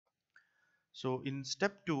So in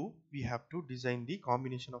step 2 we have to design the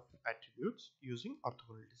combination of attributes using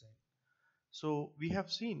orthogonal design. So we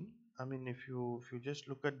have seen, I mean, if you just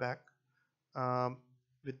look at back,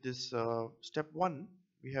 with this step 1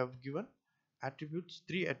 we have given attributes,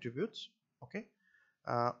 3 attributes. Okay,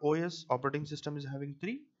 OS operating system is having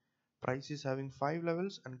 3, price is having 5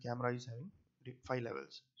 levels, and camera is having 5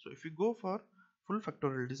 levels. So if we go for full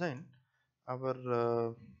factorial design,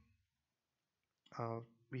 our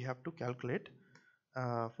we have to calculate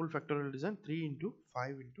full factorial design 3 into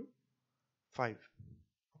 5 into 5.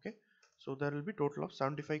 Okay, so there will be total of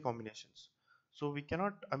 75 combinations. So we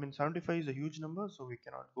cannot, I mean, 75 is a huge number, so we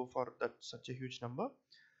cannot go for that such a huge number.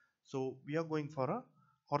 So we are going for a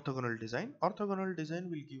orthogonal design. Orthogonal design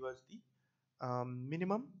will give us the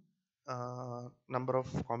minimum number of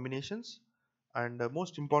combinations and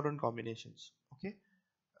most important combinations. Okay,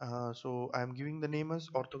 so I am giving the name as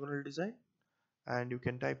orthogonal design, and you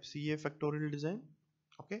can type CA factorial design.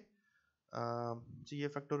 Okay, CA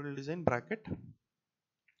factorial design bracket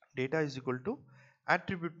data is equal to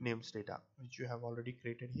attribute names data, which you have already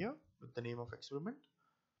created here with the name of experiment,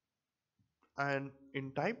 and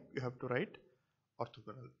in type you have to write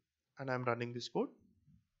orthogonal, and I'm running this code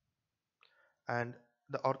and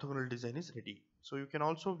the orthogonal design is ready. So you can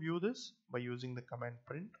also view this by using the command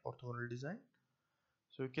print orthogonal design.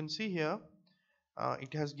 So you can see here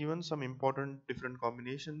it has given some important different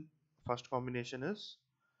combination. First combination is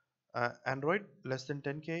Android less than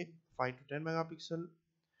 10K 5 to 10 megapixel,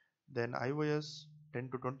 then iOS 10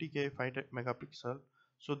 to 20K 5 megapixel.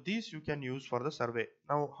 So these you can use for the survey.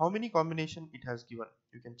 Now how many combination it has given,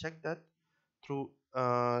 you can check that through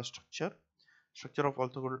structure of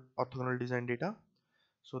orthogonal design data.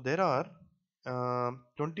 So there are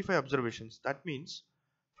 25 observations. That means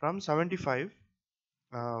from 75,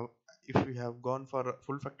 if we have gone for a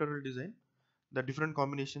full factorial design, the different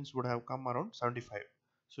combinations would have come around 75.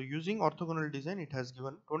 So using orthogonal design, it has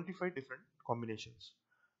given 25 different combinations.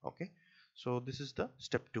 Okay, so this is the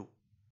step 2.